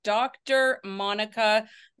Dr. Monica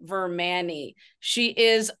Vermani. She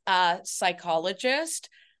is a psychologist,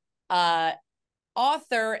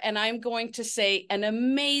 author, and I'm going to say an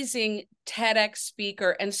amazing TEDx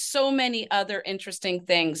speaker, and so many other interesting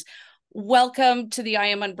things. Welcome to the I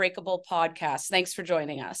Am Unbreakable podcast. Thanks for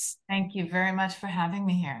joining us. Thank you very much for having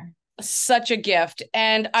me here. Such a gift.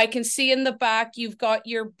 And I can see in the back you've got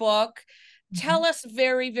your book. Tell us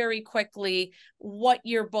very, very quickly what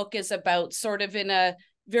your book is about, sort of in a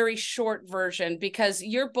very short version, because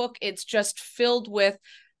your book, it's just filled with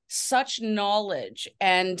such knowledge,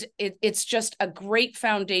 and it's just a great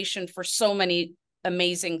foundation for so many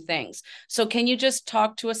amazing things. So can you just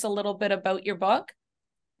talk to us a little bit about your book?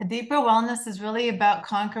 The Deeper Wellness is really about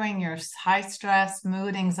conquering your high stress,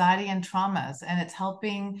 mood, anxiety, and traumas. And it's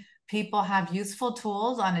helping people have useful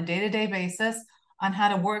tools on a day-to-day basis on how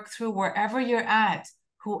to work through wherever you're at,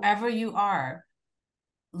 whoever you are,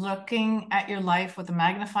 looking at your life with a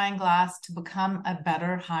magnifying glass to become a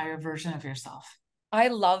better, higher version of yourself. I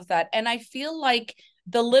love that. And I feel like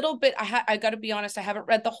the little bit, I got to be honest, I haven't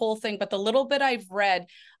read the whole thing, but the little bit I've read,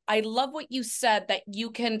 I love what you said, that you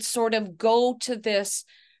can sort of go to this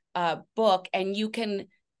book and you can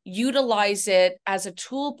utilize it as a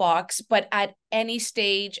toolbox, but at any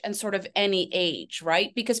stage and sort of any age,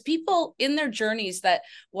 right? Because people in their journeys, that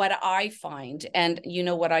what I find, and you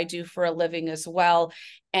know what I do for a living as well,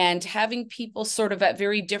 and having people sort of at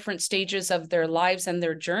very different stages of their lives and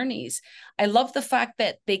their journeys, I love the fact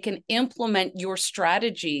that they can implement your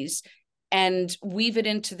strategies and weave it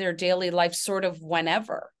into their daily life sort of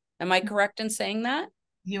whenever. Am I correct in saying that?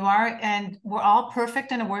 You are, and we're all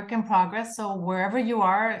perfect and a work in progress. So wherever you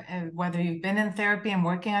are, whether you've been in therapy and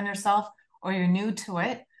working on yourself or you're new to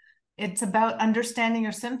it, it's about understanding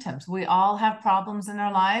your symptoms. We all have problems in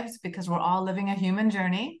our lives because we're all living a human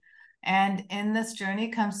journey. And in this journey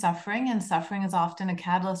comes suffering, and suffering is often a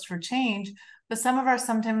catalyst for change. But some of our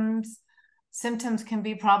symptoms can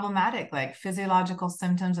be problematic, like physiological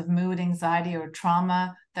symptoms of mood, anxiety, or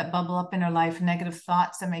trauma that bubble up in our life, negative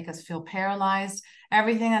thoughts that make us feel paralyzed.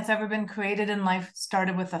 Everything that's ever been created in life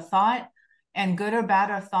started with a thought, and good or bad,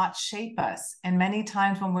 our thoughts shape us. And many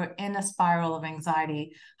times when we're in a spiral of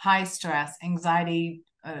anxiety, high stress, anxiety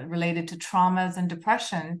related to traumas and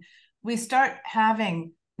depression, we start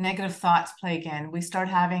having negative thoughts plague in. We start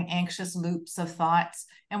having anxious loops of thoughts.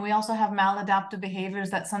 And we also have maladaptive behaviors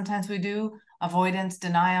that sometimes we do: avoidance,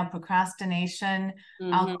 denial, procrastination,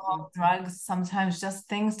 alcohol, drugs, sometimes just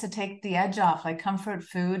things to take the edge off, like comfort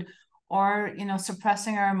food, or,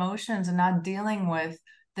 suppressing our emotions and not dealing with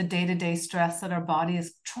the day-to-day stress that our body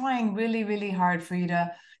is trying really, really hard for you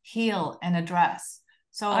to heal and address.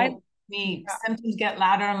 So the symptoms get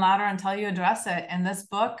louder and louder until you address it. And this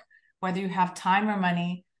book, whether you have time or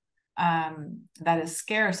money that is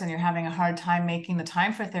scarce and you're having a hard time making the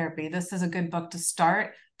time for therapy, this is a good book to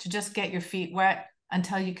start, to just get your feet wet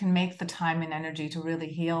until you can make the time and energy to really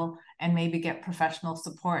heal and maybe get professional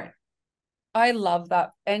support. I love that.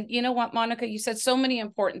 And you know what, Monica, you said so many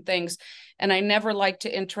important things, and I never like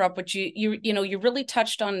to interrupt, but you really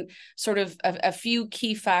touched on sort of a few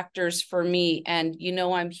key factors for me. And,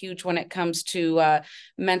 I'm huge when it comes to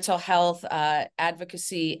mental health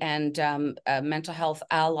advocacy and mental health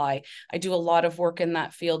ally. I do a lot of work in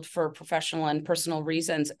that field for professional and personal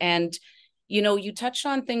reasons. And you touched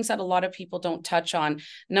on things that a lot of people don't touch on.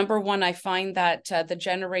 Number one, I find that the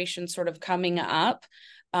generation sort of coming up,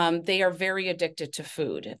 they are very addicted to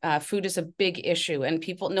food. Food is a big issue, and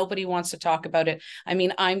nobody wants to talk about it. I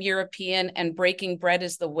mean, I'm European, and breaking bread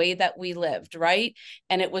is the way that we lived, right?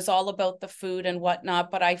 And it was all about the food and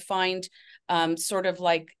whatnot. But I find sort of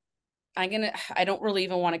like, I don't really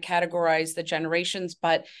even want to categorize the generations,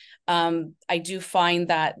 but I do find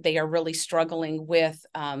that they are really struggling with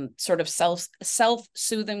sort of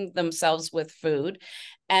self-soothing themselves with food.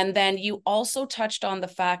 And then you also touched on the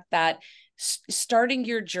fact that starting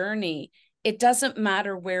your journey, it doesn't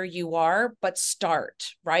matter where you are, but start,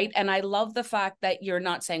 right? And I love the fact that you're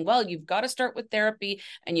not saying, well, you've got to start with therapy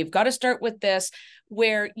and you've got to start with this,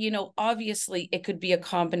 where, obviously it could be a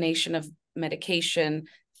combination of medication,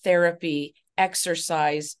 therapy,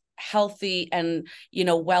 exercise, healthy and,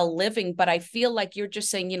 well living. But I feel like you're just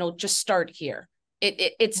saying, just start here.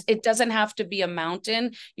 It doesn't have to be a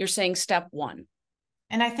mountain. You're saying step one.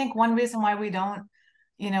 And I think one reason why we don't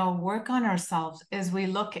work on ourselves is we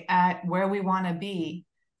look at where we want to be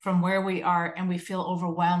from where we are, and we feel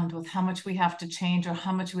overwhelmed with how much we have to change or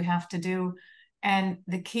how much we have to do. And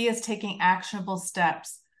the key is taking actionable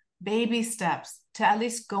steps, baby steps, to at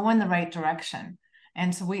least go in the right direction.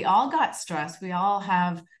 And so we all got stress. We all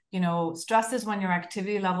have, stress is when your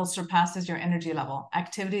activity level surpasses your energy level.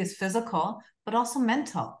 Activity is physical, but also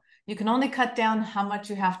mental. You can only cut down how much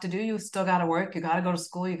you have to do. You still got to work, you got to go to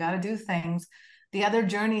school, you got to do things. The other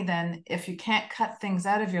journey then, if you can't cut things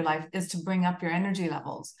out of your life, is to bring up your energy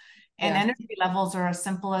levels. And energy levels are as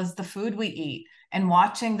simple as the food we eat and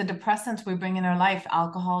watching the depressants we bring in our life.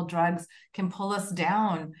 Alcohol, drugs can pull us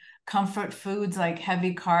down. Comfort foods like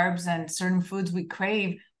heavy carbs and certain foods we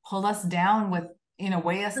crave pull us down with,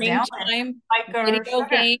 weigh us Screen down. time, Like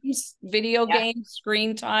video games,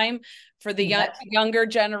 screen time for the younger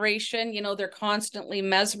generation. They're constantly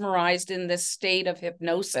mesmerized in this state of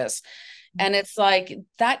hypnosis. And it's like,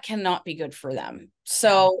 that cannot be good for them.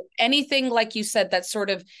 So anything, like you said, that's sort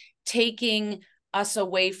of taking us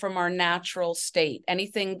away from our natural state,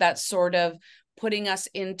 anything that's sort of putting us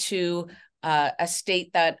into a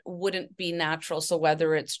state that wouldn't be natural. So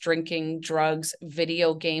whether it's drinking, drugs,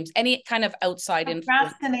 video games, any kind of outside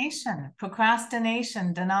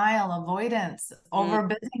procrastination, denial, avoidance, over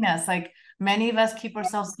busyness. Like many of us keep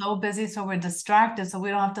ourselves so busy, so we're distracted, so we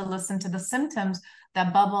don't have to listen to the symptoms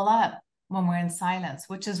that bubble up when we're in silence,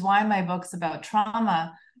 which is why my book's about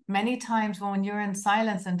trauma. Many times when you're in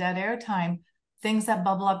silence and dead air time, things that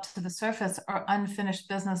bubble up to the surface are unfinished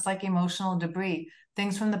business, like emotional debris,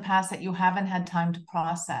 things from the past that you haven't had time to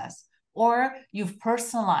process, or you've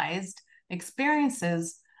personalized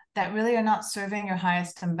experiences that really are not serving your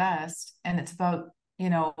highest and best. And it's about,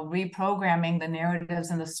 reprogramming the narratives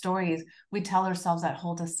and the stories we tell ourselves that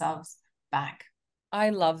hold ourselves back.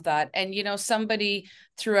 I love that. And, somebody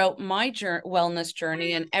throughout my wellness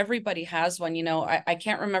journey, and everybody has one, I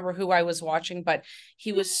can't remember who I was watching, but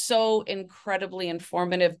he was so incredibly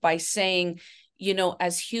informative by saying,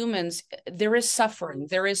 as humans, there is suffering,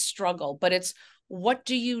 there is struggle, but it's, what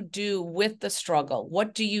do you do with the struggle?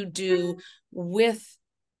 What do you do with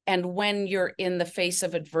and when you're in the face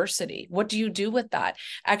of adversity? What do you do with that?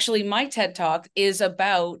 Actually, my TED Talk is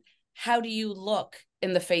about, how do you look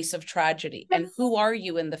in the face of tragedy, and who are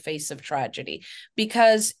you in the face of tragedy?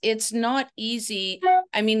 Because it's not easy.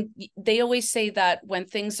 I mean, they always say that when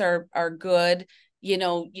things are good,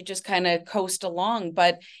 you just kind of coast along,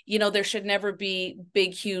 but there should never be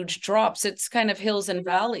big, huge drops. It's kind of hills and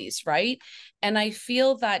valleys, right? And I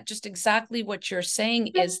feel that just exactly what you're saying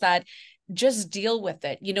is that just deal with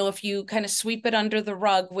it. If you kind of sweep it under the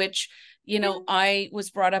rug, which I was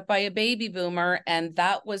brought up by a baby boomer, and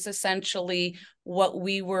that was essentially what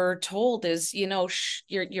we were told is,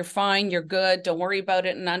 you're fine, you're good, don't worry about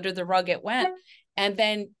it. And under the rug it went. And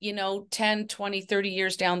then, 10, 20, 30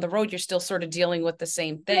 years down the road, you're still sort of dealing with the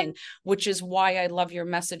same thing, which is why I love your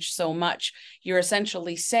message so much. You're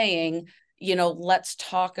essentially saying, let's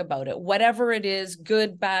talk about it. Whatever it is,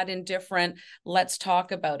 good, bad, indifferent, let's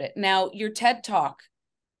talk about it. Now, your TED Talk,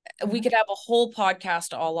 we could have a whole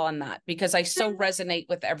podcast all on that, because I so resonate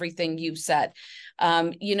with everything you've said.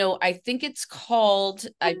 I think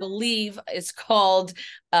I believe it's called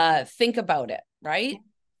Think About It, right?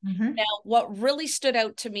 Mm-hmm. Now, what really stood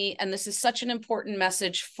out to me, and this is such an important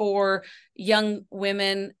message for young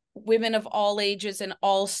women of all ages and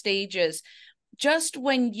all stages, just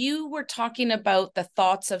when you were talking about the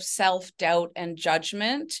thoughts of self-doubt and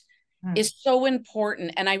judgment, is so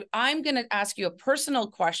important. And I'm going to ask you a personal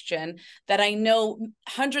question that I know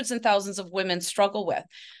hundreds and thousands of women struggle with.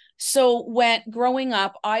 So when growing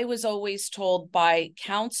up, I was always told by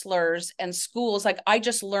counselors and schools, like, I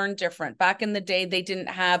just learned different. Back in the day, they didn't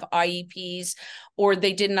have IEPs, or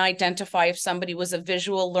they didn't identify if somebody was a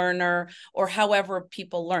visual learner, or however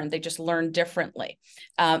people learned. They just learned differently.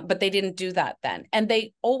 But they didn't do that then. And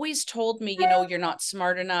they always told me, you're not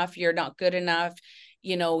smart enough, you're not good enough,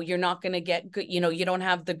 you're not going to get good, you don't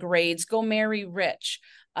have the grades, go marry rich,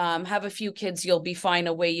 have a few kids, you'll be fine,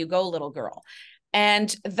 away you go, little girl.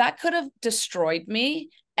 And that could have destroyed me.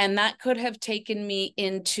 And that could have taken me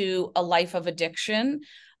into a life of addiction,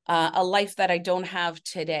 a life that I don't have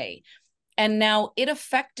today. And now it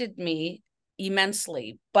affected me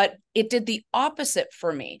immensely, but it did the opposite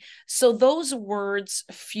for me. So those words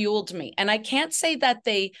fueled me. And I can't say that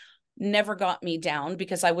they never got me down,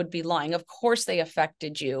 because I would be lying. Of course they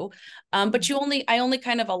affected you. But I only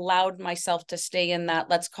kind of allowed myself to stay in that,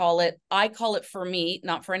 I call it, for me,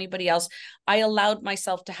 not for anybody else, I allowed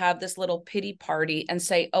myself to have this little pity party and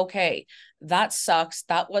say, okay, that sucks.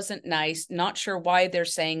 That wasn't nice. Not sure why they're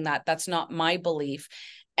saying that. That's not my belief.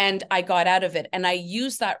 And I got out of it. And I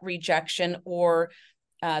used that rejection or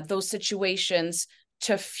those situations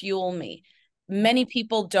to fuel me. Many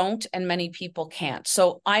people don't, and many people can't.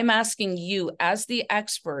 So I'm asking you, as the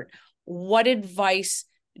expert, what advice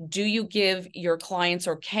do you give your clients,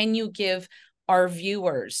 or can you give our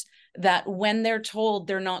viewers that when they're told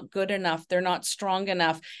they're not good enough, they're not strong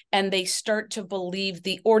enough, and they start to believe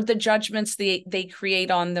the judgments they create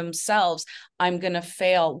on themselves. I'm going to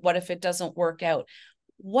fail. What if it doesn't work out?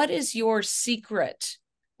 What is your secret,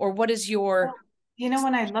 or what is your...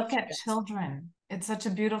 When I look at children, it's such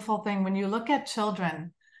a beautiful thing. When you look at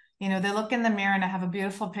children, they look in the mirror, and I have a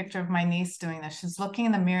beautiful picture of my niece doing this. She's looking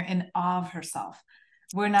in the mirror in awe of herself.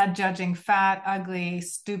 We're not judging fat, ugly,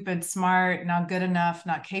 stupid, smart, not good enough,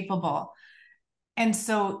 not capable. And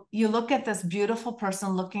so you look at this beautiful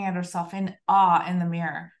person looking at herself in awe in the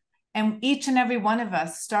mirror. And each and every one of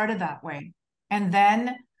us started that way. And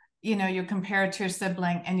then, you compare it to your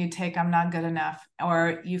sibling and you take, I'm not good enough,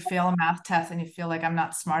 or you fail a math test and you feel like I'm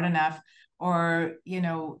not smart enough, or,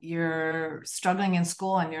 you're struggling in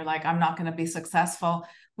school and you're like, I'm not going to be successful.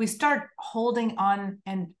 We start holding on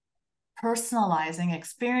and personalizing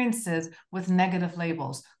experiences with negative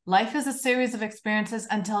labels. Life is a series of experiences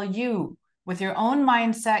until you, with your own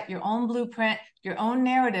mindset, your own blueprint, your own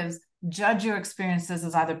narratives, judge your experiences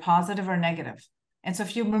as either positive or negative. And so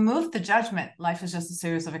if you remove the judgment, life is just a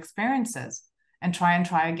series of experiences, and try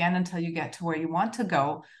again until you get to where you want to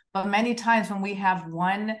go. But many times when we have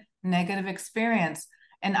one negative experience,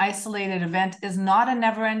 an isolated event is not a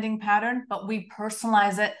never-ending pattern, but we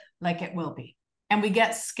personalize it like it will be. And we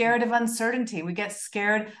get scared of uncertainty. We get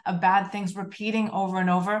scared of bad things repeating over and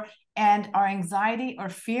over. And our anxiety or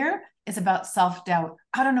fear is about self-doubt.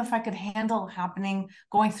 I don't know if I could handle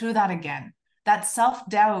going through that again. That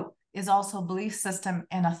self-doubt is also a belief system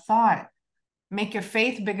and a thought. Make your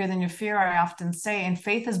faith bigger than your fear, I often say. And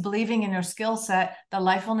faith is believing in your skill set, that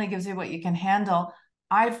life only gives you what you can handle.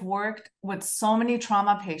 I've worked with so many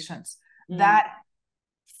trauma patients that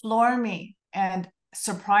floor me and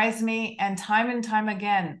surprise me, and time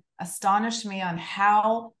again astonish me on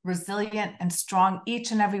how resilient and strong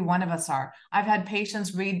each and every one of us are. I've had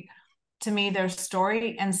patients read to me their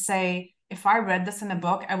story and say, if I read this in a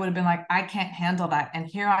book, I would have been like, I can't handle that. And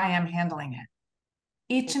here I am handling it.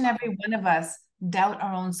 Each and every one of us doubt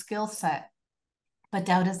our own skill set, but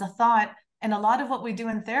doubt is a thought. And a lot of what we do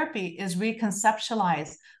in therapy is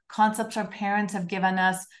reconceptualize concepts our parents have given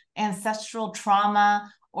us, ancestral trauma,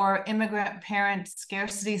 or immigrant parent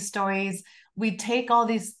scarcity stories. We take all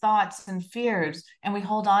these thoughts and fears and we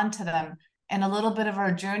hold on to them. And a little bit of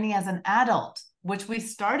our journey as an adult, which we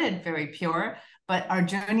started very pure, but our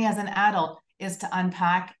journey as an adult is to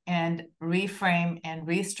unpack and reframe and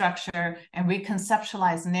restructure and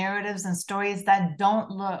reconceptualize narratives and stories that don't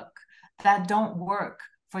work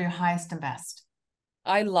for your highest and best.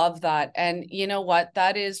 I love that. And you know what?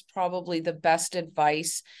 That is probably the best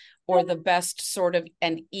advice, or the best sort of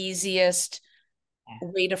and easiest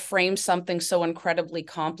way to frame something so incredibly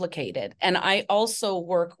complicated. And I also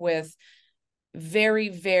work with very,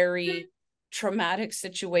 very traumatic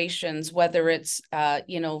situations, whether it's,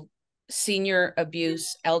 senior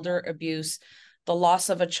abuse, elder abuse, the loss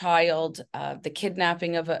of a child, the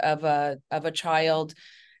kidnapping of a child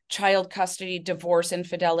custody, divorce,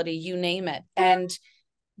 infidelity, you name it. And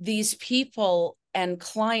these people and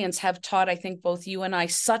clients have taught, I think, both you and I,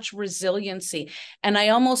 such resiliency. And I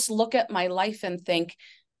almost look at my life and think,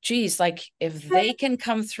 geez, like if they can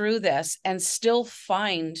come through this and still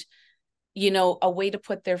find, a way to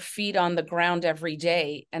put their feet on the ground every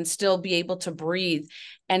day and still be able to breathe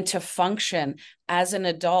and to function as an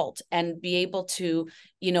adult and be able to,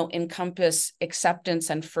 encompass acceptance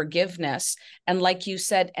and forgiveness. And like you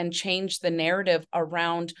said, and change the narrative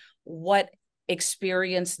around what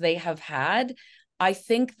experience they have had. I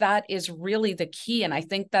think that is really the key. And I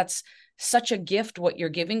think that's such a gift, what you're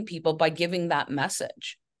giving people by giving that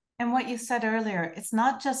message. And what you said earlier, it's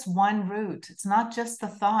not just one route. It's not just the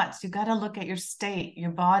thoughts. You got to look at your state,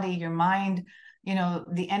 your body, your mind,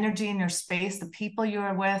 the energy in your space, the people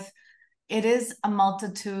you're with. It is a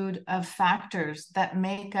multitude of factors that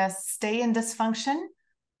make us stay in dysfunction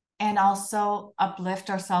and also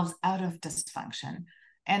uplift ourselves out of dysfunction.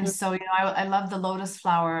 And so, I love the lotus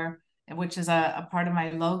flower, which is a part of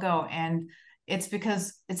my logo. And it's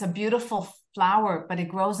because it's a beautiful flower, but it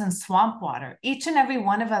grows in swamp water. Each and every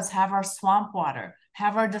one of us have our swamp water,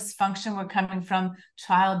 have our dysfunction. We're coming from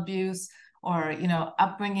child abuse or,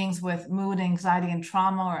 upbringings with mood, anxiety, and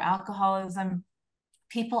trauma, or alcoholism.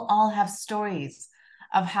 People all have stories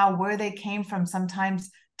of how where they came from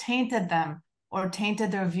sometimes tainted them or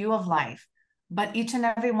tainted their view of life. But each and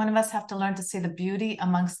every one of us have to learn to see the beauty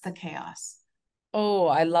amongst the chaos. Oh,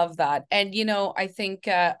 I love that. And I think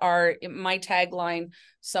my tagline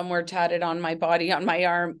somewhere tatted on my body, on my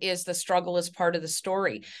arm, is the struggle is part of the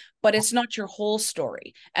story, but it's not your whole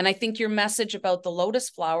story. And I think your message about the lotus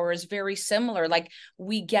flower is very similar. Like,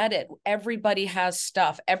 we get it. Everybody has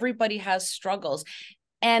stuff. Everybody has struggles.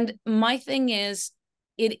 And my thing is,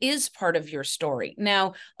 it is part of your story.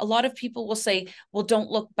 Now, a lot of people will say, well,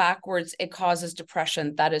 don't look backwards. It causes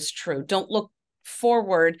depression. That is true. Don't look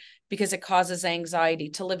forward because it causes anxiety.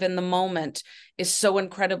 To live in the moment is so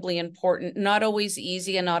incredibly important, not always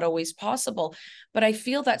easy and not always possible. But I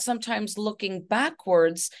feel that sometimes looking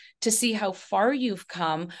backwards to see how far you've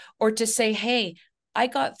come, or to say, hey, I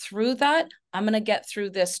got through that, I'm going to get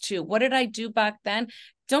through this too. What did I do back then?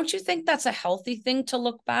 Don't you think that's a healthy thing to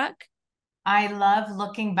look back? I love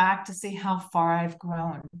looking back to see how far I've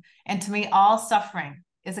grown. And to me, all suffering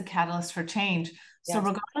is a catalyst for change. So Yes.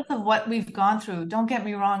 regardless of what we've gone through, don't get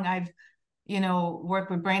me wrong, I've,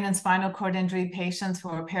 worked with brain and spinal cord injury patients who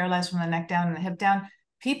are paralyzed from the neck down and the hip down.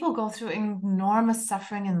 People go through enormous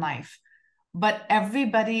suffering in life, but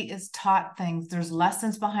everybody is taught things. There's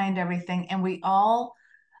lessons behind everything, and we all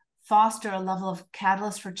foster a level of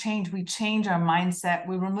catalyst for change. We change our mindset,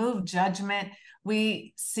 we remove judgment,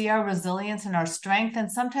 we see our resilience and our strength,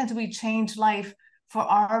 and sometimes we change life for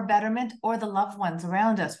our betterment or the loved ones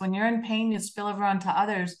around us. When you're in pain, you spill over onto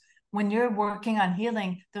others. When you're working on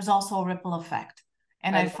healing, there's also a ripple effect.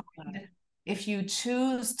 And I find if you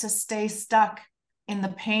choose to stay stuck in the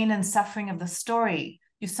pain and suffering of the story,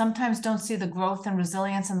 you sometimes don't see the growth and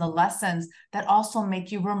resilience and the lessons that also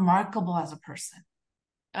make you remarkable as a person.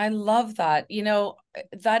 I love that.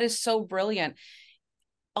 That is so brilliant.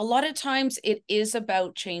 A lot of times it is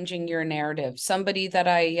about changing your narrative. Somebody that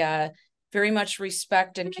I very much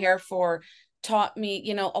respect and care for taught me,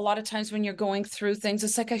 a lot of times when you're going through things,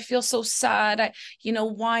 it's like, I feel so sad.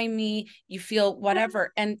 Why me? You feel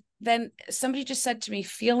whatever. And then somebody just said to me,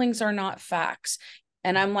 feelings are not facts.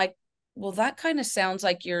 And I'm like, well, that kind of sounds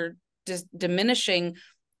like you're diminishing,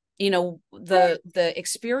 the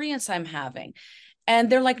experience I'm having. And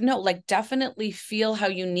they're like, no, like, definitely feel how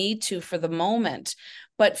you need to for the moment,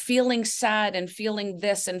 but feeling sad and feeling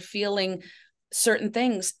this and feeling certain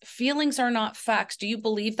things, feelings are not facts. Do you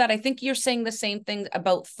believe that? I think you're saying the same thing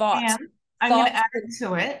about thoughts. And I'm going to Thoughts. add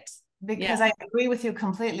to it Yeah. because I agree with you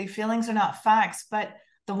completely. Feelings are not facts. But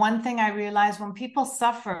the one thing I realize, when people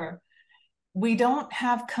suffer, we don't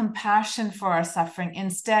have compassion for our suffering.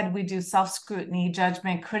 Instead, we do self scrutiny,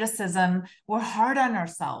 judgment, criticism. We're hard on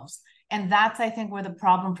ourselves. And that's, I think, where the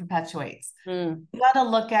problem perpetuates. You got to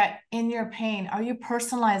look at, in your pain, are you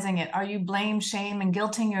personalizing it? Are you blame, shame, and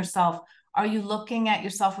guilting yourself? Are you looking at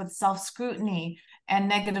yourself with self scrutiny and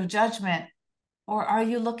negative judgment? Or are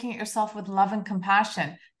you looking at yourself with love and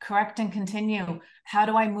compassion? Correct and continue. How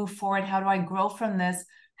do I move forward? How do I grow from this?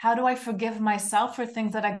 How do I forgive myself for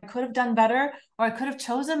things that I could have done better or I could have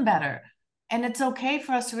chosen better? And it's okay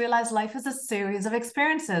for us to realize life is a series of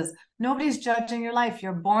experiences. Nobody's judging your life.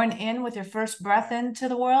 You're born in with your first breath into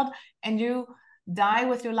the world, and you die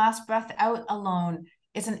with your last breath out alone.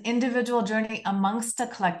 It's an individual journey amongst a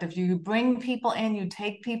collective. You bring people in, you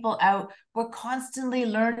take people out. We're constantly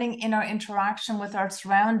learning in our interaction with our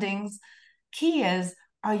surroundings. Key is,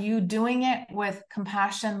 are you doing it with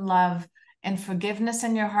compassion, love, and forgiveness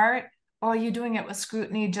in your heart? Or are you doing it with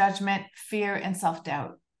scrutiny, judgment, fear, and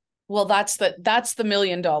self-doubt? Well, that's the $1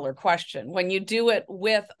 million question. When you do it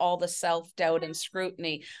with all the self-doubt and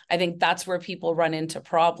scrutiny, I think that's where people run into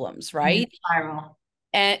problems, right? Spiral.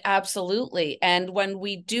 And absolutely. And when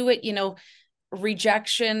we do it,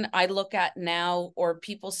 rejection, I look at now, or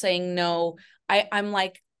people saying no, I'm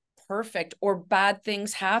like, perfect. Or bad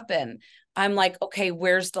things happen, I'm like, okay,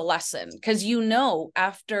 where's the lesson? Because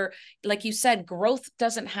after, like you said, growth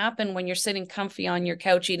doesn't happen when you're sitting comfy on your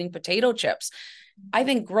couch eating potato chips. I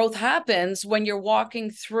think growth happens when you're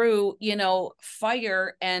walking through,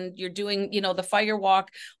 fire, and you're doing, the fire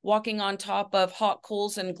walk, walking on top of hot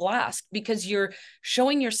coals and glass, because you're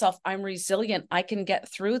showing yourself, I'm resilient. I can get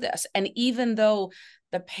through this. And even though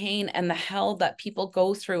the pain and the hell that people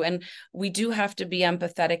go through, and we do have to be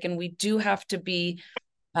empathetic, and we do have to be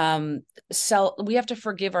we have to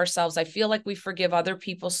forgive ourselves. I feel like we forgive other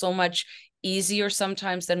people so much easier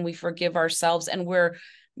sometimes than we forgive ourselves, and we're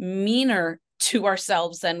meaner to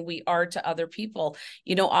ourselves than we are to other people.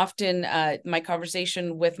 Often my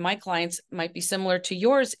conversation with my clients might be similar to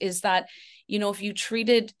yours, is that, if you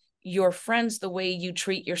treated your friends the way you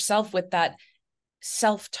treat yourself, with that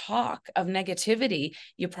self-talk of negativity,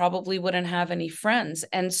 you probably wouldn't have any friends.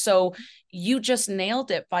 And so you just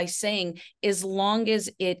nailed it by saying, as long as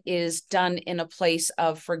it is done in a place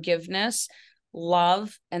of forgiveness,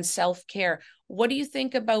 love, and self-care, What do you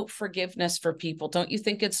think about forgiveness for people? Don't you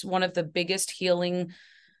think it's one of the biggest healing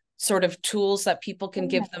sort of tools that people can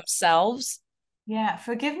give themselves? Yeah,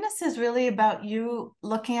 forgiveness is really about you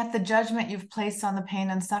looking at the judgment you've placed on the pain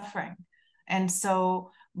and suffering. And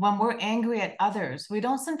so when we're angry at others, we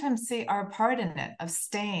don't sometimes see our part in it, of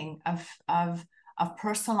staying, of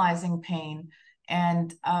personalizing pain,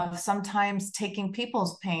 and of sometimes taking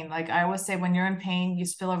people's pain. Like I always say, when you're in pain, you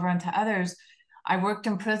spill over onto others. I worked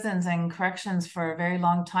in prisons and corrections for a very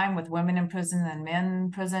long time with women in prison and men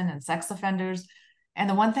in prison and sex offenders. And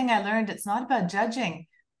the one thing I learned, it's not about judging.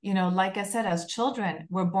 You know, like I said, as children,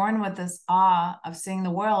 we're born with this awe of seeing the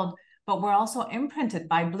world, but we're also imprinted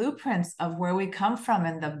by blueprints of where we come from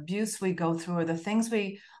and the abuse we go through, or the things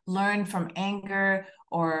we learn from anger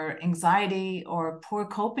or anxiety or poor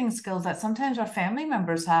coping skills that sometimes our family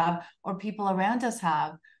members have or people around us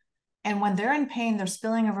have. And when they're in pain, they're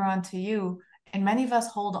spilling over onto you. And many of us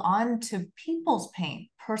hold on to people's pain,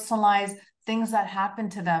 personalize things that happen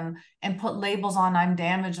to them, and put labels on: I'm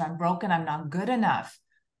damaged, I'm broken, I'm not good enough.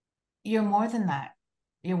 You're more than that.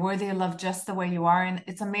 You're worthy of love just the way you are. And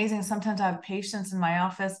it's amazing. Sometimes I have patients in my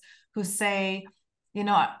office who say, you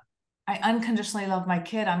know, I unconditionally love my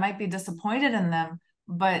kid. I might be disappointed in them,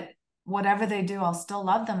 but whatever they do, I'll still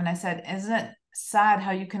love them. And I said, isn't it sad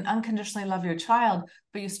how you can unconditionally love your child,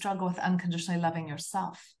 but you struggle with unconditionally loving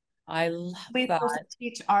yourself? I love We're supposed that. to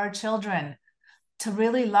teach our children to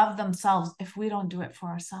really love themselves if we don't do it for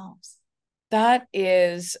ourselves. That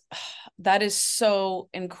is so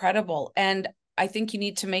incredible. And I think you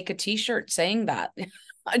need to make a t-shirt saying that,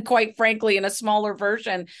 quite frankly, in a smaller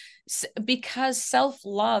version, because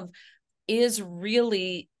self-love is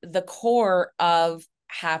really the core of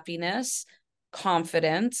happiness,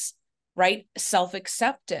 confidence, right?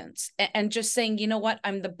 Self-acceptance, and just saying, you know what,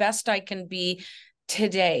 I'm the best I can be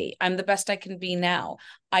today. I'm the best I can be now.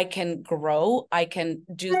 I can grow. I can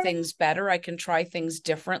do things better. I can try things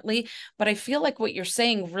differently. But I feel like what you're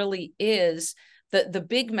saying really is the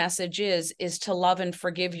big message is to love and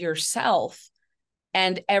forgive yourself,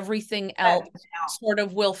 and everything else sort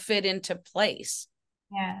of will fit into place.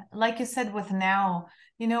 Yeah, like you said, with now,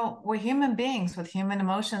 you know, we're human beings with human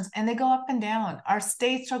emotions and they go up and down. Our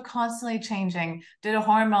states are constantly changing due to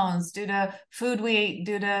hormones, due to food we eat,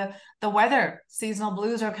 due to the weather. Seasonal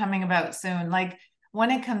blues are coming about soon. Like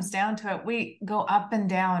when it comes down to it, we go up and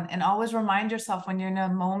down. And always remind yourself, when you're in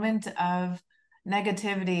a moment of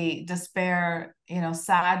negativity, despair, you know,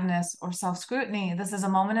 sadness, or self-scrutiny, this is a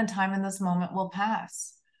moment in time and this moment will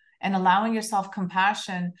pass. And allowing yourself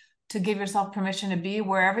compassion to give yourself permission to be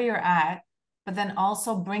wherever you're at, but then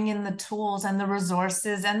also bring in the tools and the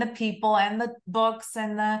resources and the people and the books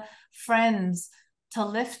and the friends to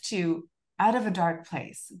lift you out of a dark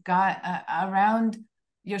place. God, around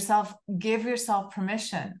yourself, give yourself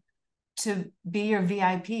permission to be your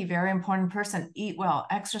VIP, very important person. Eat well,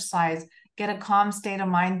 exercise, get a calm state of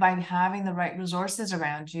mind by having the right resources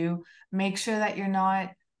around you. Make sure that you're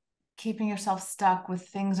not keeping yourself stuck with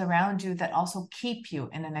things around you that also keep you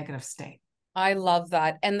in a negative state. I love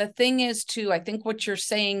that. And the thing is, too, I think what you're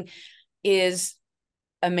saying is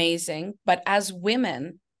amazing. But as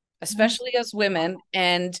women, especially as women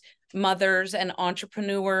and mothers and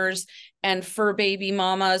entrepreneurs and fur baby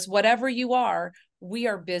mamas, whatever you are, we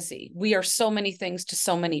are busy. We are so many things to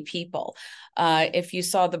so many people. If you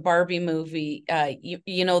saw the Barbie movie,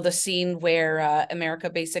 you know, the scene where America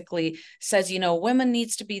basically says, you know, women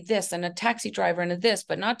needs to be this and a taxi driver and a this,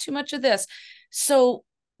 but not too much of this. So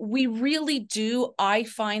we really do. I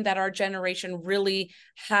find that our generation really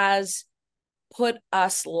has put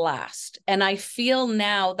us last. And I feel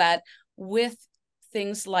now that with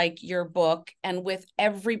things like your book and with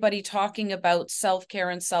everybody talking about self-care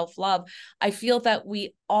and self-love, I feel that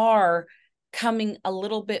we are coming a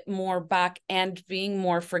little bit more back and being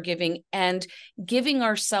more forgiving and giving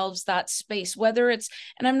ourselves that space, whether it's,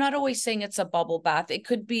 and I'm not always saying it's a bubble bath, it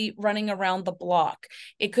could be running around the block,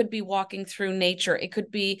 it could be walking through nature, it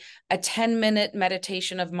could be a 10-minute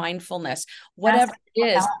meditation of mindfulness, whatever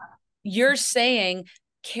it is. You're saying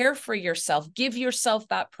care for yourself, give yourself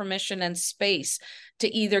that permission and space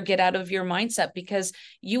to either get out of your mindset, because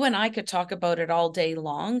you and I could talk about it all day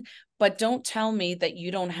long, but don't tell me that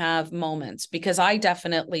you don't have moments, because I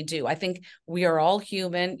definitely do. I think we are all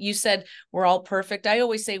human. You said we're all perfect. I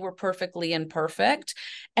always say we're perfectly imperfect.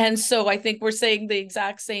 And so I think we're saying the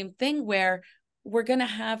exact same thing, where we're going to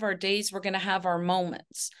have our days, we're going to have our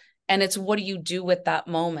moments. And it's, what do you do with that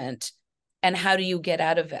moment? And how do you get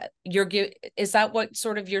out of it? Is that what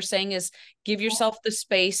sort of you're saying, is give yourself the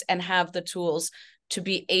space and have the tools to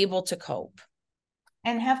be able to cope?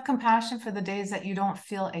 And have compassion for the days that you don't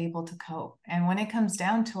feel able to cope. And when it comes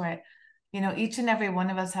down to it, each and every one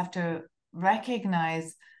of us have to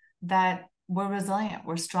recognize that we're resilient,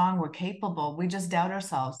 we're strong, we're capable. We just doubt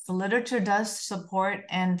ourselves. The literature does support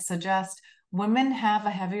and suggest women have a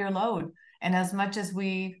heavier load. And as much as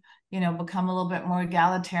we, become a little bit more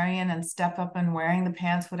egalitarian and step up and wearing the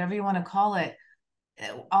pants, whatever you want to call it,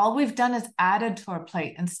 all we've done is added to our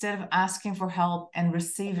plate instead of asking for help and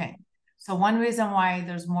receiving. So one reason why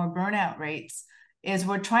there's more burnout rates is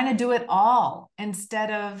we're trying to do it all instead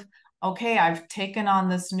of, okay, I've taken on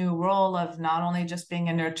this new role of not only just being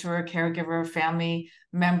a nurturer, caregiver, family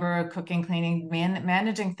member, cooking, cleaning,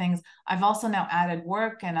 managing things. I've also now added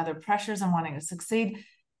work and other pressures and wanting to succeed.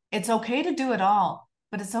 It's okay to do it all,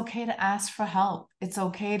 but it's okay to ask for help. It's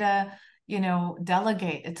okay to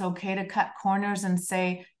delegate. It's okay to cut corners and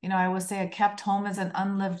say, I always say a kept home is an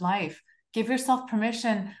unlived life. Give yourself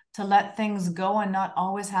permission to let things go and not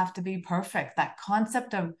always have to be perfect. That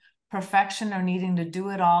concept of perfection or needing to do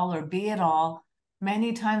it all or be it all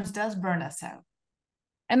many times does burn us out.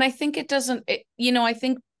 And I think it doesn't, I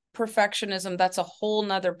think perfectionism, that's a whole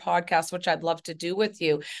nother podcast, which I'd love to do with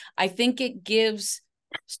you. I think it gives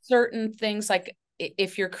certain things, like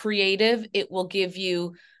if you're creative, it will give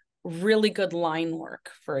you really good line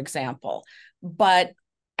work, for example. But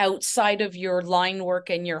outside of your line work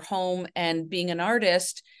and your home and being an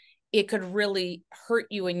artist, it could really hurt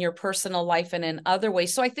you in your personal life and in other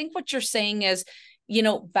ways. So I think what you're saying is,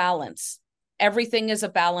 balance. Everything is a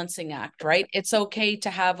balancing act, right? It's okay to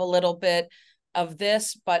have a little bit of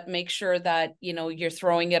this, but make sure that, you're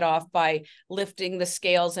throwing it off by lifting the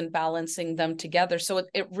scales and balancing them together. So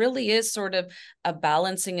it really is sort of a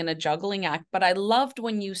balancing and a juggling act. But I loved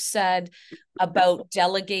when you said about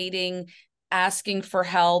delegating, asking for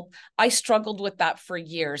help. I struggled with that for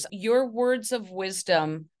years. Your words of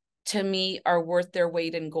wisdom to me are worth their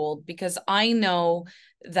weight in gold, because I know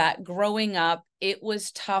that growing up, it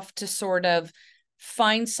was tough to sort of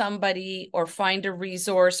find somebody or find a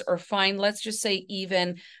resource or find, let's just say,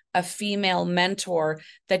 even a female mentor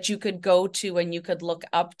that you could go to and you could look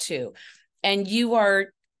up to. And you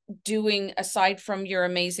are doing, aside from your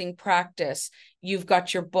amazing practice, you've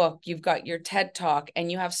got your book, you've got your TED Talk,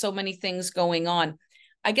 and you have so many things going on.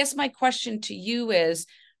 I guess my question to you is,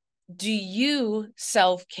 do you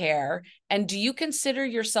self-care and do you consider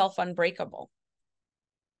yourself unbreakable?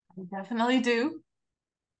 I definitely do.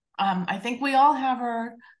 I think we all have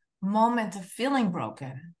our moments of feeling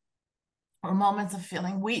broken or moments of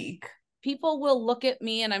feeling weak. People will look at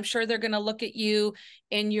me, and I'm sure they're going to look at you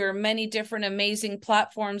in your many different amazing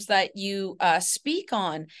platforms that you speak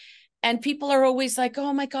on. And people are always like,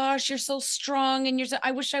 oh my gosh, you're so strong. And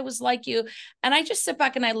I wish I was like you. And I just sit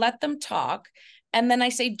back and I let them talk. And then I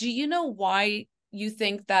say, do you know why you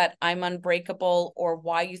think that I'm unbreakable or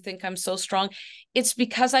why you think I'm so strong? It's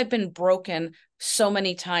because I've been broken so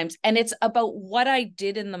many times. And it's about what I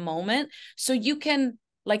did in the moment. So you can,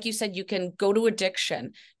 like you said, you can go to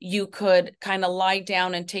addiction. You could kind of lie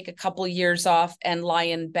down and take a couple of years off and lie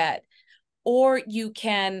in bed. Or you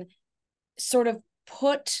can sort of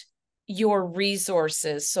put your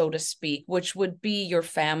resources, so to speak, which would be your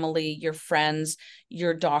family, your friends,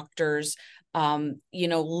 your doctors,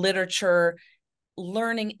 literature,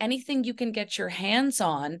 learning, anything you can get your hands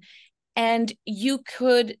on. And you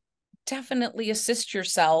could definitely assist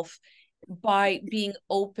yourself by being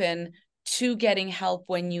open to getting help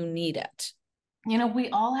when you need it. We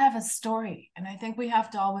all have a story, and I think we have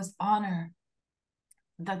to always honor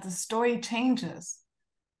that the story changes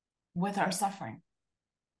with our suffering.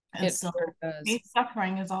 And It so sure does.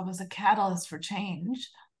 suffering is always a catalyst for change,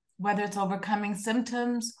 whether it's overcoming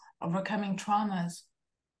symptoms, overcoming traumas,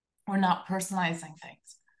 or not personalizing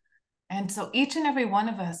things. And so each and every one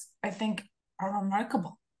of us, I think, are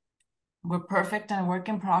remarkable. We're perfect and a work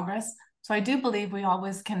in progress. So I do believe we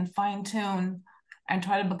always can fine tune and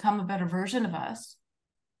try to become a better version of us.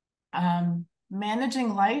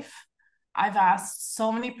 Managing life, I've asked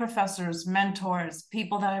so many professors, mentors,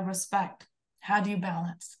 people that I respect, how do you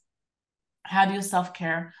balance? How do you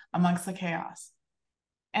self-care amongst the chaos?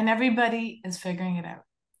 And everybody is figuring it out.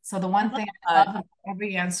 So the one thing I love about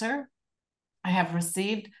every answer I have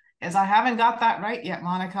received is, I haven't got that right yet,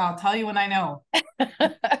 Monica. I'll tell you when I know.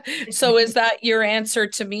 So is that your answer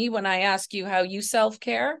to me when I ask you how you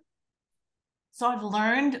self-care? So I've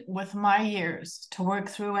learned with my years to work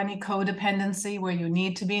through any codependency where you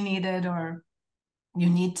need to be needed or you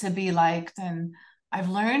need to be liked. And I've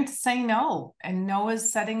learned to say no. And no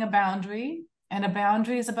is setting a boundary. And a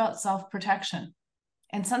boundary is about self-protection.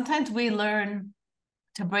 And sometimes we learn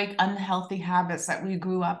to break unhealthy habits that we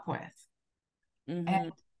grew up with. Mm-hmm.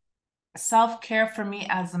 And self-care for me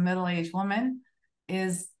as a middle-aged woman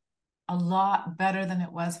is a lot better than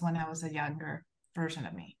it was when I was a younger version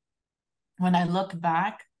of me. When I look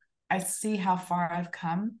back, I see how far I've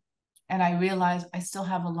come, and I realize I still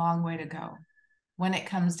have a long way to go when it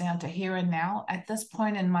comes down to here and now. At this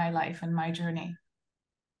point in my life and my journey,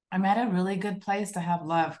 I'm at a really good place to have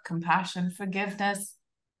love, compassion, forgiveness,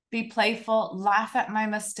 be playful, laugh at my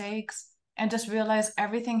mistakes, and just realize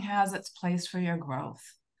everything has its place for your growth.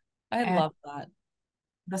 I And love that.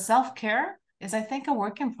 the self-care is, I think, a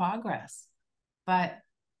work in progress. But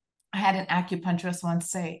I had an acupuncturist once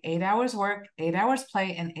say 8 hours work, 8 hours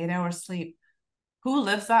play, and 8 hours sleep. Who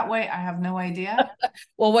lives that way? I have no idea.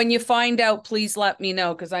 Well, when you find out, please let me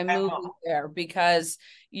know, because I'm I moving will. there, because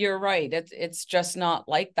you're right. It's just not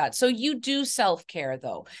like that. So you do self-care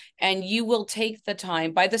though, and you will take the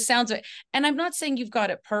time by the sounds of it. And I'm not saying you've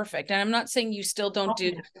got it perfect. And I'm not saying you still don't Oh,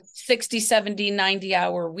 do yes. 60, 70,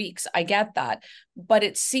 90-hour weeks. I get that. But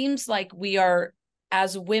it seems like we are,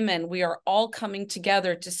 as women, we are all coming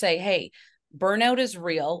together to say, hey, burnout is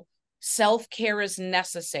real, self-care is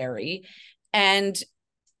necessary, and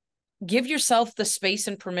give yourself the space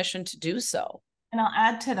and permission to do so. And I'll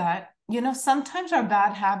add to that, sometimes our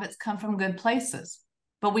bad habits come from good places,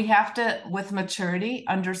 but we have to, with maturity,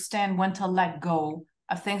 understand when to let go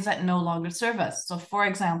of things that no longer serve us. So, for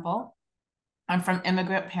example, I'm from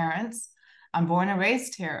immigrant parents. I'm born and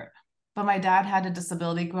raised here, but my dad had a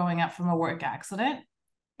disability growing up from a work accident.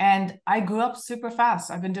 And I grew up super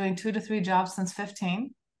fast. I've been doing 2 to 3 jobs since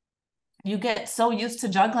 15. You get so used to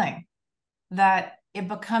juggling that it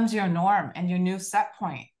becomes your norm and your new set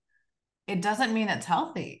point. It doesn't mean it's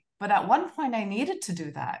healthy, but at one point I needed to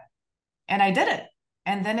do that and I did it.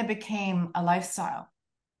 And then it became a lifestyle.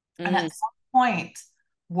 And at some point,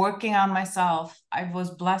 working on myself, I was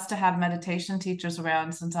blessed to have meditation teachers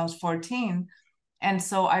around since I was 14. And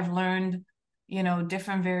so I've learned,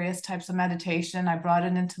 different various types of meditation. I brought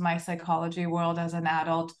it into my psychology world as an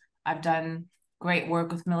adult. I've done great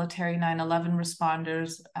work with military 9/11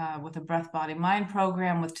 responders, with a breath, body, mind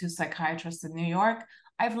program with 2 psychiatrists in New York.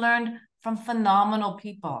 I've learned from phenomenal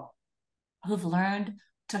people who've learned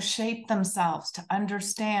to shape themselves, to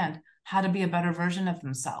understand how to be a better version of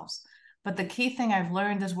themselves. But the key thing I've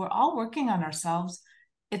learned is we're all working on ourselves.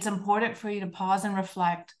 It's important for you to pause and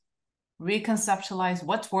reflect, reconceptualize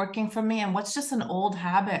what's working for me and what's just an old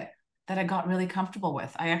habit that I got really comfortable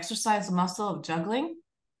with. I exercised the muscle of juggling.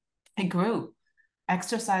 It grew.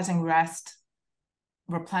 Exercising rest,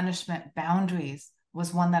 replenishment, boundaries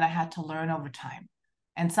was one that I had to learn over time.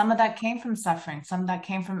 And some of that came from suffering, some of that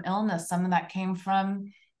came from illness, some of that came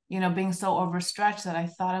from, being so overstretched that I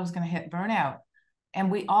thought I was going to hit burnout.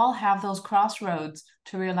 And we all have those crossroads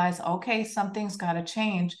to realize, okay, something's got to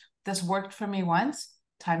change. This worked for me once,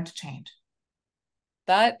 time to change.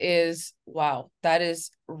 That is, wow, that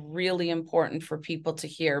is really important for people to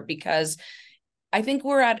hear, because I think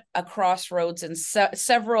we're at a crossroads in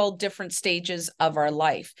several different stages of our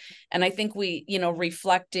life. And I think we,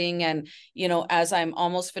 reflecting and, as I'm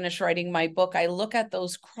almost finished writing my book, I look at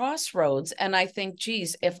those crossroads and I think,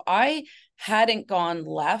 geez, if I hadn't gone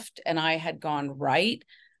left and I had gone right,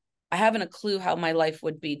 I haven't a clue how my life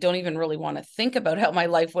would be. Don't even really want to think about how my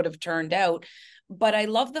life would have turned out. But I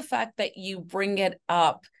love the fact that you bring it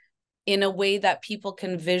up in a way that people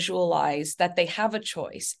can visualize that they have a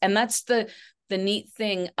choice. And that's the neat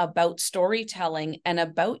thing about storytelling and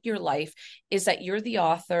about your life, is that you're the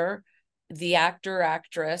author, the actor,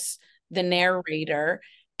 actress, the narrator,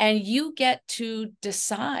 and you get to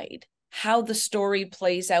decide how the story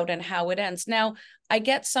plays out and how it ends. Now, I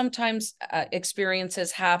get sometimes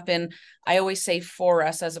experiences happen, I always say for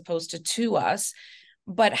us as opposed to us,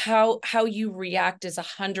 but how you react is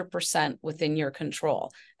 100% within your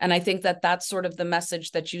control. And I think that that's sort of the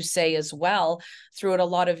message that you say as well throughout a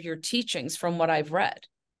lot of your teachings from what I've read.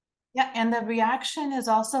 Yeah, and the reaction is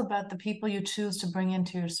also about the people you choose to bring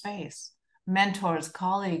into your space. Mentors,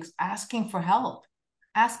 colleagues, asking for help,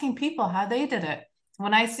 asking people how they did it.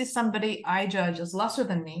 When I see somebody I judge as lesser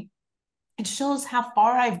than me, it shows how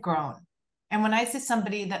far I've grown. And when I see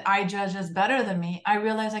somebody that I judge as better than me, I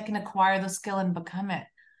realize I can acquire the skill and become it.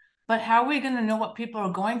 But how are we going to know what people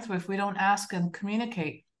are going through if we don't ask and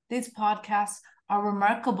communicate? These podcasts are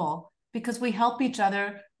remarkable because we help each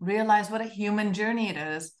other realize what a human journey it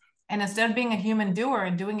is. And instead of being a human doer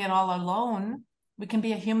and doing it all alone, we can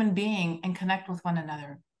be a human being and connect with one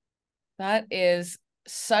another. That is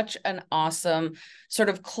such an awesome sort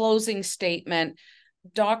of closing statement.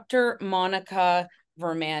 Dr. Monica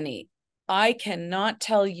Virmani, I cannot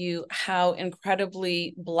tell you how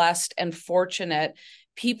incredibly blessed and fortunate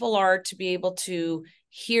people are to be able to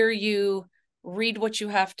hear you, read what you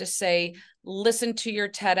have to say, listen to your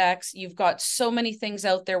TEDx. You've got so many things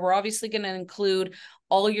out there. We're obviously going to include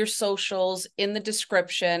all your socials in the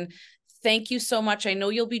description. Thank you so much. I know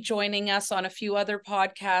you'll be joining us on a few other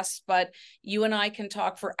podcasts, but you and I can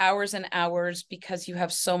talk for hours and hours because you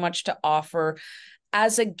have so much to offer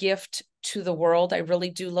as a gift to the world. I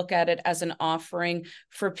really do look at it as an offering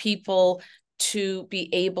for people to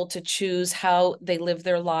be able to choose how they live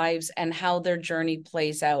their lives and how their journey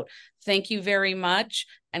plays out. Thank you very much,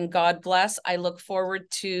 and God bless. I look forward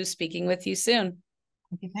to speaking with you soon.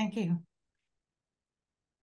 Thank you.